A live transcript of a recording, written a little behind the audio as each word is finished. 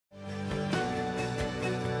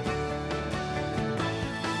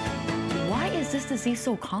is this disease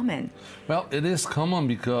so common? Well, it is common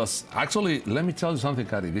because, actually, let me tell you something,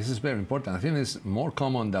 Kari. This is very important. I think it's more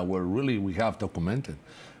common than we have documented.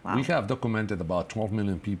 Wow. We have documented about 12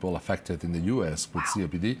 million people affected in the U.S. with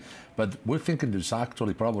COPD, but we're thinking there's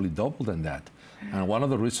actually probably double than that. And one of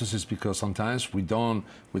the reasons is because sometimes we don't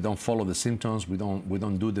follow the symptoms. We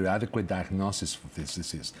don't do the adequate diagnosis for this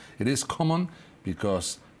disease. It is common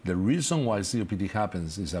because the reason why COPD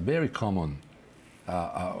happens is a very common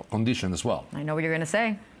condition as well. I know what you're going to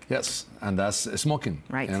say. Yes, and that's smoking.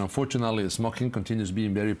 Right. And unfortunately, smoking continues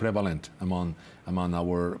being very prevalent among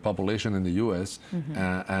our population in the U.S.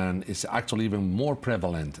 And it's actually even more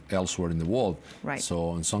prevalent elsewhere in the world. Right.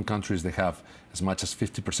 So in some countries, they have as much as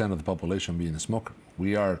 50% of the population being a smoker.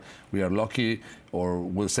 We are lucky, or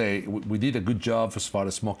we'll say we did a good job as far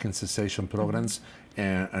as smoking cessation programs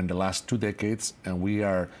in the last 2 decades, and we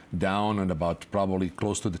are down at about probably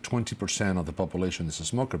close to the 20% of the population is a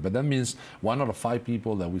smoker. But that means 1 out of 5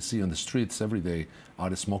 people that we see on the streets every day are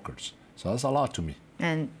the smokers. So that's a lot to me.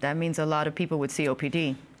 And that means a lot of people with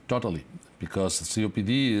COPD. Totally, because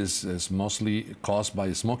COPD is mostly caused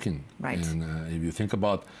by smoking. Right. And if you think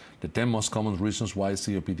about the 10 most common reasons why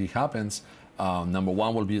COPD happens, number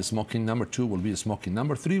 1 will be smoking, number 2 will be smoking,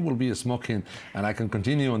 number 3 will be smoking, and I can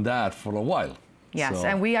continue on that for a while. Yes,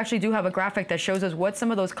 and we actually do have a graphic that shows us what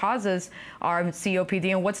some of those causes are in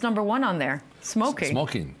COPD, and what's number 1 on there? Smoking.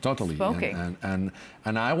 Smoking, totally. Smoking.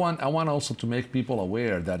 And I want also to make people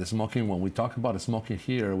aware that smoking, when we talk about smoking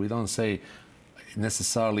here, we don't say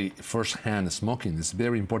necessarily first-hand smoking. It's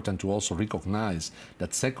very important to also recognize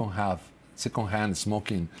that second-hand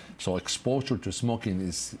smoking, so exposure to smoking,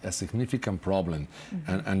 is a significant problem.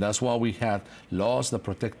 And that's why we have laws that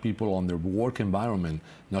protect people on their work environment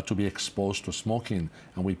not to be exposed to smoking.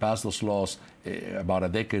 And we passed those laws about a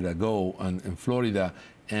decade ago in Florida,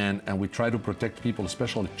 and we try to protect people,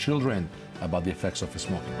 especially children, about the effects of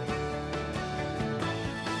smoking.